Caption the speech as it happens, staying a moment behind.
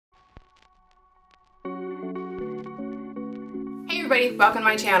everybody, welcome to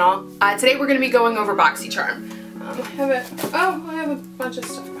my channel. Today we're going to be going over Boxycharm. I have a bunch of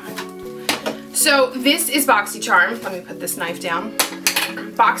stuff behind. So this is Boxycharm. Let me put this knife down.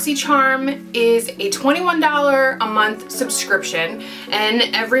 Boxycharm is a $21 a month subscription,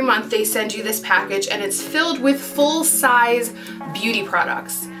 and every month they send you this package and it's filled with full-size beauty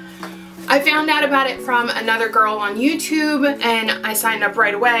products. I found out about it from another girl on YouTube and I signed up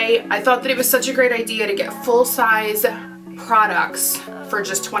right away. I thought that it was such a great idea to get full-size products for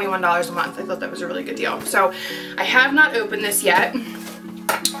just $21 a month. I thought that was a really good deal. So I have not opened this yet.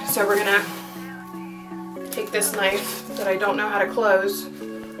 So we're gonna take this knife that I don't know how to close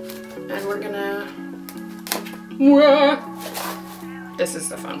and we're gonna... This is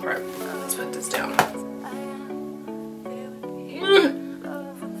the fun part. Let's put this down.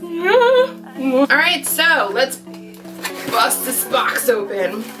 Alright, so let's bust this box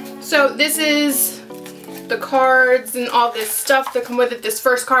open. So this is the cards and all this stuff that come with it. This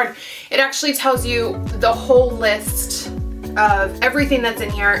first card, it actually tells you the whole list of everything that's in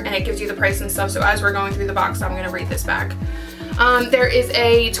here and it gives you the price and stuff. So as we're going through the box, I'm going to read this back. There is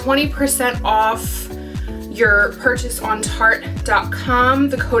a 20% off your purchase on Tarte.com.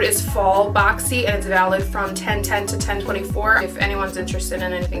 The code is FALLBOXY and it's valid from 10/10 to 10/24 if anyone's interested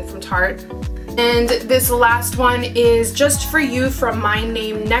in anything from Tarte. And this last one is just for you from My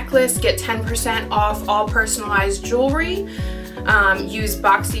Name Necklace. Get 10% off all personalized jewelry. Use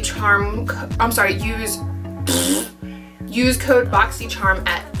Boxycharm, use code Boxycharm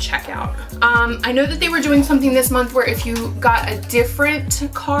at checkout. I know that they were doing something this month where if you got a different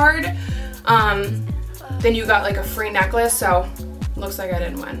card, then you got like a free necklace, so looks like I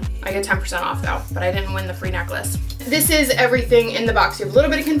didn't win. I get 10% off though, but I didn't win the free necklace. This is everything in the box. You have a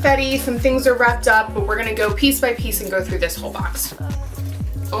little bit of confetti, some things are wrapped up, but we're gonna go piece by piece and go through this whole box.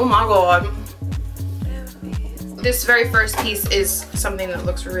 Oh my god. This very first piece is something that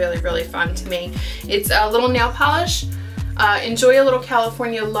looks really, really fun to me. It's a little nail polish. Enjoy a little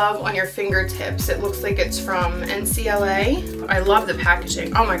California love on your fingertips. It looks like it's from NCLA. I love the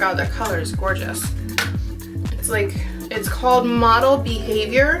packaging. Oh my god, that color is gorgeous. It's called Model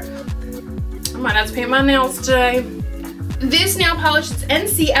Behavior. I might have to paint my nails today. This nail polish is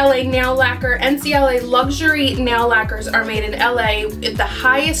NCLA nail lacquer. NCLA luxury nail lacquers are made in LA with the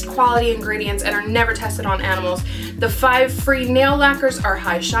highest quality ingredients and are never tested on animals. The 5 free nail lacquers are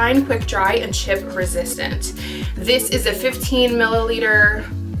high shine, quick dry, and chip resistant. This is a 15 milliliter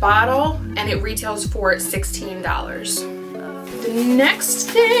bottle and it retails for $16. The next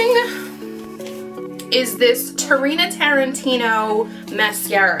thing is this Tarantino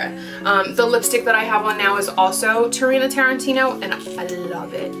mascara. The lipstick that I have on now is also Tarantino and I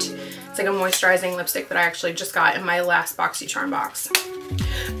love it. It's like a moisturizing lipstick that I actually just got in my last Boxycharm box.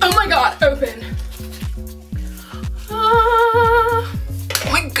 Oh my god, open. Oh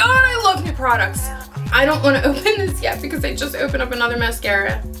my god, I love new products. I don't want to open this yet because I just opened up another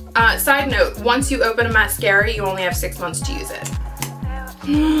mascara. Side note, once you open a mascara, you only have 6 months to use it.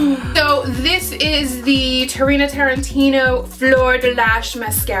 So this is the Tarantino Fleur de Lash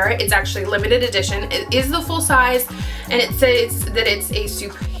mascara. It's actually limited edition. It is the full size and it says that it's a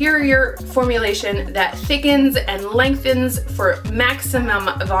superior formulation that thickens and lengthens for maximum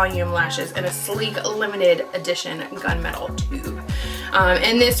volume lashes in a sleek limited edition gunmetal tube.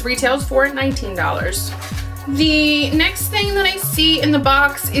 And this retails for $19. The next thing that I see in the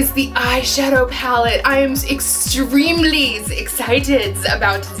box is the eyeshadow palette. I am extremely excited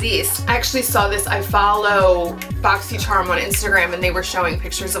about this. I actually saw this. I follow Boxycharm on Instagram and they were showing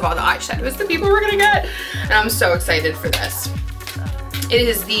pictures of all the eyeshadows that people were gonna get. And I'm so excited for this. It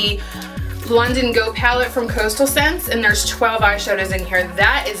is the London Go palette from Coastal Scents and there's 12 eyeshadows in here.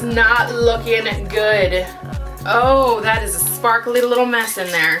 That is not looking good. Oh, that is a sparkly little mess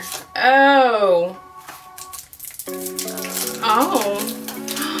in there. Oh. Oh,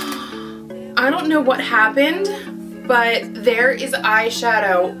 I don't know what happened, but there is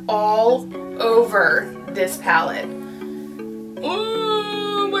eyeshadow all over this palette.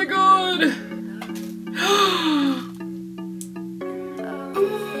 Oh my god.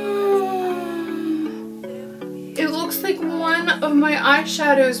 It looks like one of my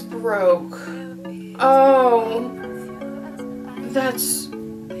eyeshadows broke. Oh, that's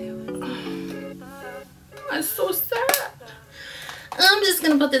so sad. I'm just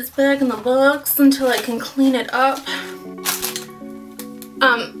gonna put this back in the box until I can clean it up.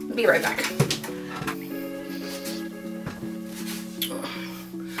 Be right back.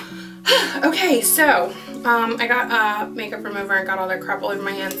 Okay, so I got makeup remover and got all that crap all over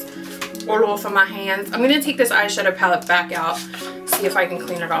my hands, all over my hands. I'm gonna take this eyeshadow palette back out, see if I can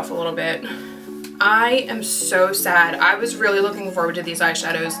clean it off a little bit. I am so sad. I was really looking forward to these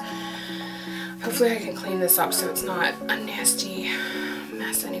eyeshadows. Hopefully I can clean this up so it's not a nasty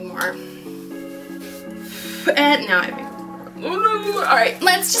mess anymore. And now I think, alright,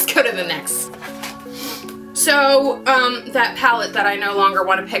 let's just go to the next. So, that palette that I no longer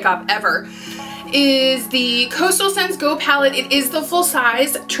want to pick up ever is the Coastal Scents Go palette. It is the full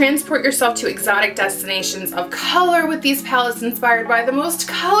size. Transport yourself to exotic destinations of color with these palettes inspired by the most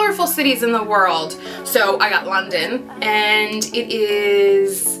colorful cities in the world. So I got London, and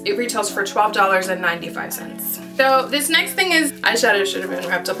it retails for $12.95. So this next thing is, eyeshadow should have been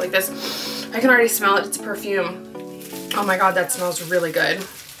wrapped up like this. I can already smell it. It's perfume. Oh my god, that smells really good.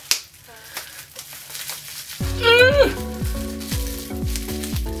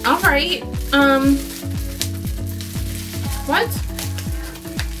 Alright, what?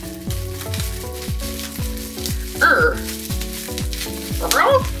 Girl?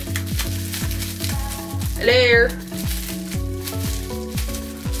 Hello?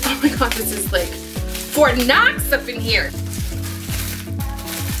 Oh my god, this is like Fort Knox up in here.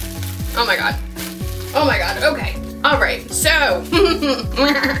 Oh my god. Oh my god, okay. Alright, so,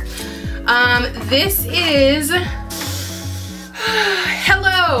 this is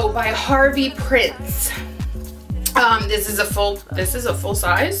Hello by Harvey Prince. This is a full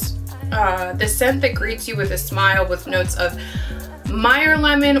size. The scent that greets you with a smile with notes of Meyer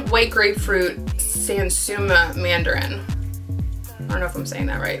lemon, white grapefruit, Sansuma mandarin. I don't know if I'm saying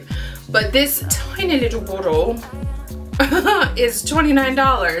that right. But this tiny little bottle is $29.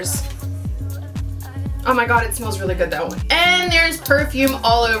 Oh my god, it smells really good though. And there's perfume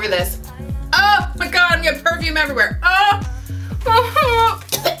all over this. Oh my god, I'm getting perfume everywhere. Oh!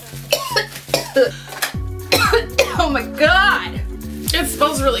 Oh my god! It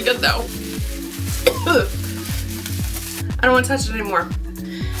smells really good though. I don't want to touch it anymore.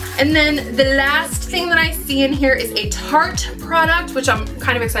 And then the last thing that I see in here is a Tarte product, which I'm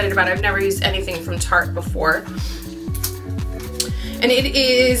kind of excited about. I've never used anything from Tarte before. And it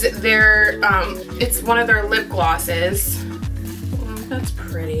is their, it's one of their lip glosses. Oh, that's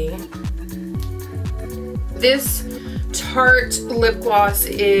pretty. This Tarte lip gloss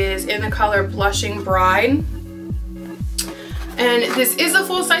is in the color Blushing Bride. And this is a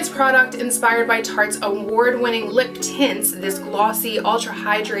full-size product inspired by Tarte's award-winning lip tints. This glossy,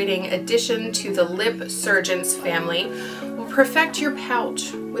 ultra-hydrating addition to the LipSurgence family will perfect your pout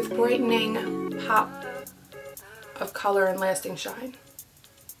with brightening pop of color and lasting shine.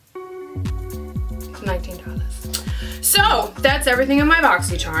 It's $19. So that's everything in my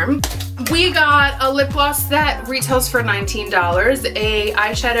Boxycharm. We got a lip gloss that retails for $19. A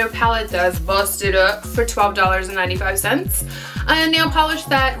eyeshadow palette that's busted up for $12.95. A nail polish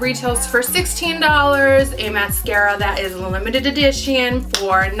that retails for $16. A mascara that is limited edition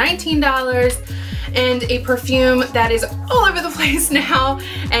for $19. And a perfume that is all over the place now,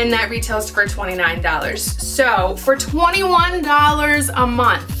 and that retails for $29. So for $21 a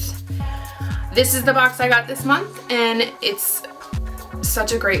month, this is the box I got this month, and it's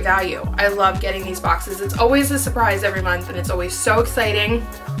such a great value. I love getting these boxes. It's always a surprise every month, and it's always so exciting.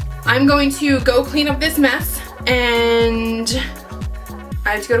 I'm going to go clean up this mess, and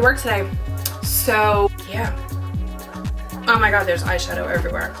I have to go to work today. So yeah. Oh my god, there's eyeshadow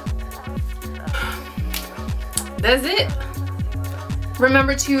everywhere. That's it.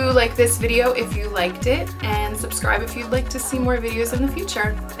 Remember to like this video if you liked it, and subscribe if you'd like to see more videos in the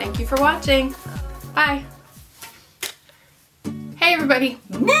future. Thank you for watching. Bye. Hey everybody.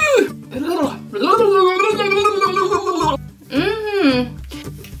 I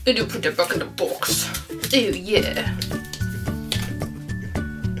do put it back in the box. Oh yeah.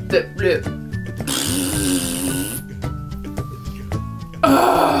 Blip blip.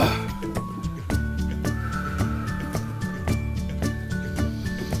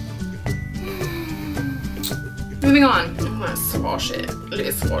 Moving on. I'm gonna swatch it.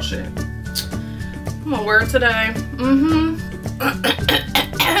 Let's swatch it. I'm gonna wear it today.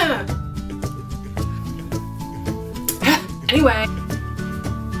 Anyway.